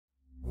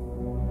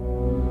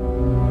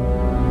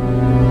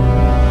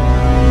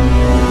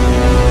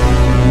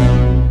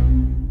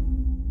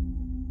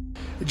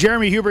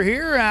Jeremy Huber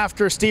here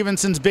after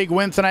Stevenson's big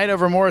win tonight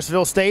over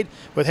Morrisville State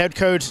with head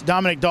coach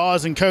Dominick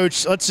Dawes. And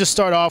coach, let's just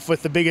start off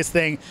with the biggest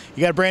thing.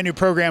 You got a brand new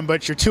program,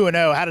 but you're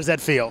 2-0. How does that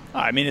feel?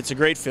 I mean, it's a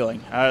great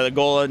feeling. The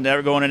goal of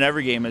going in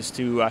every game is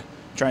to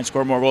try and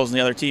score more goals than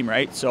the other team,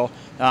 right? So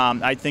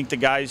I think the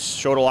guys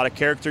showed a lot of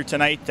character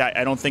tonight.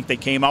 I don't think they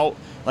came out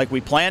like we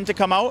planned to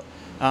come out.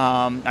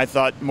 I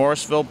thought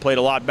Morrisville played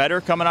a lot better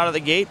coming out of the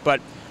gate,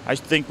 but I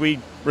think we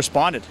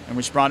responded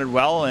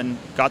well and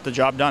got the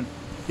job done.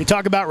 You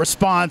talk about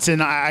response,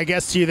 and I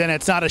guess to you then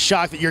it's not a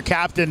shock that your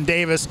captain,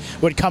 Davis,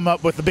 would come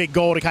up with a big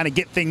goal to kind of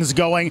get things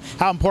going.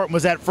 How important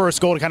was that first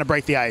goal to kind of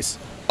break the ice?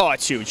 Oh,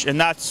 it's huge, and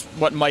that's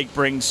what Mike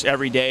brings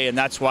every day, and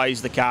that's why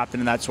he's the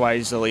captain, and that's why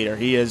he's the leader.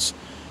 He is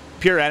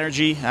pure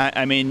energy.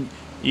 I mean,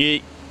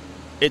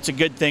 it's a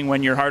good thing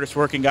when your hardest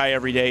working guy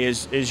every day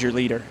is your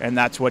leader, and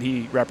that's what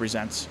he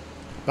represents.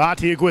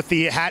 Batiuk with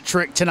the hat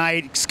trick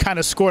tonight, kind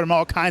of scored him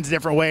all kinds of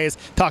different ways.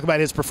 Talk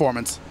about his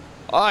performance.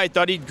 Oh, I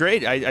thought he did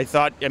great.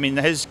 I mean,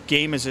 his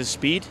game is his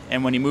speed,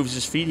 and when he moves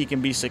his feet, he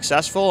can be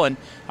successful, and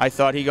I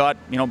thought he got,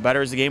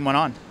 better as the game went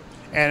on.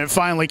 And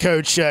finally,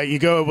 Coach, you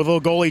go with a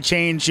little goalie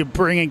change. You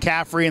bring in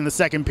Caffrey in the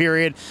second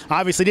period.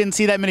 Obviously didn't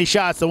see that many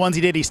shots. The ones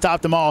he did, he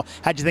stopped them all.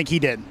 How'd you think he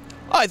did?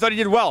 Oh, I thought he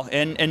did well,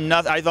 and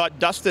I thought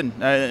Dustin,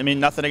 I mean,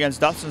 nothing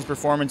against Dustin's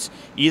performance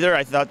either.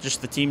 I thought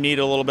just the team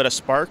needed a little bit of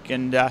spark,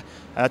 and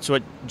that's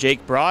what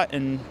Jake brought,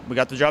 and we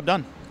got the job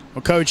done.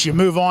 Well, Coach, you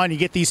move on, you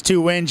get these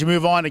 2 wins, you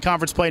move on to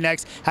conference play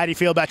next. How do you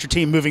feel about your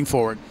team moving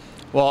forward?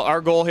 Well,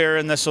 our goal here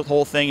in this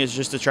whole thing is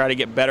just to try to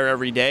get better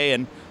every day,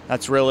 and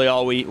that's really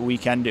all we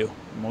can do,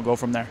 and we'll go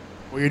from there.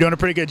 Well, you're doing a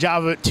pretty good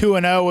job of it,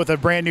 2-0 with a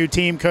brand new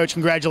team. Coach,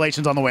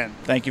 congratulations on the win.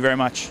 Thank you very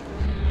much.